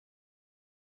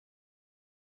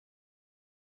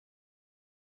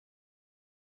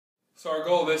So our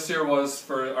goal this year was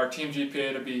for our team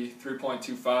GPA to be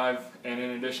 3.25, and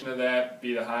in addition to that,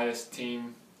 be the highest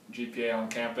team GPA on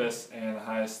campus and the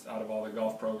highest out of all the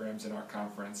golf programs in our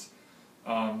conference.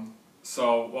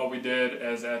 So what we did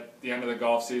is at the end of the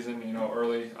golf season,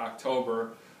 early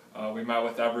October, we met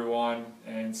with everyone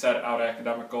and set out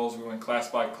academic goals. We went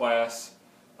class by class,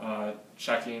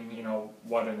 checking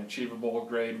what an achievable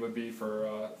grade would be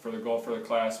for the goal for the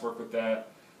class. Work with that.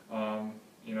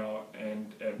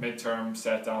 And at midterm,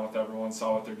 sat down with everyone,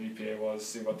 saw what their GPA was,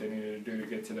 see what they needed to do to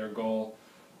get to their goal.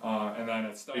 And then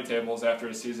at study tables, after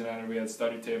the season ended, we had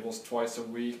study tables twice a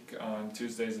week on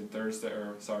Tuesdays and Thursdays,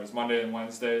 it's Monday and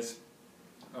Wednesdays.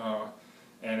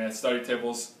 And at study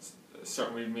tables,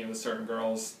 we'd meet with certain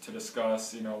girls to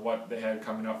discuss, what they had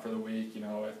coming up for the week,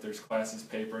 if there's classes,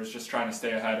 papers, just trying to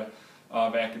stay ahead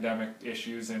of academic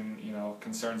issues and,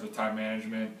 concerns with time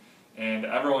management. And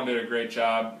everyone did a great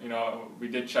job. We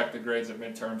did check the grades at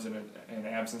midterms and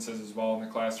absences as well in the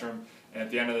classroom. And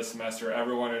at the end of the semester,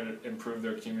 everyone had improved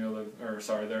their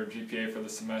their GPA for the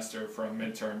semester from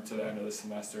midterm to the end of the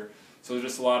semester. So there's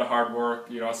just a lot of hard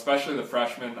work, especially the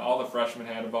freshmen. All the freshmen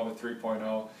had above a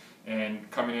 3.0,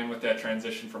 and coming in with that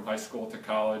transition from high school to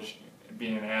college,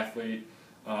 being an athlete,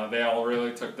 they all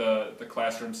really took the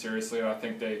classroom seriously, and I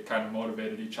think they kind of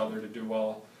motivated each other to do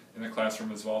well in the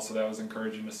classroom as well, so that was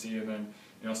encouraging to see. And then,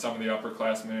 some of the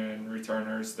upperclassmen and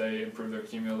returners, they improved their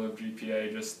cumulative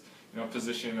GPA, just,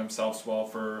 positioning themselves well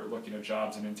for looking at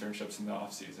jobs and internships in the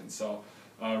off season. So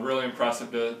really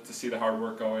impressive to see the hard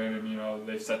work go in, and,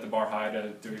 they've set the bar high to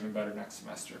do even better next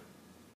semester.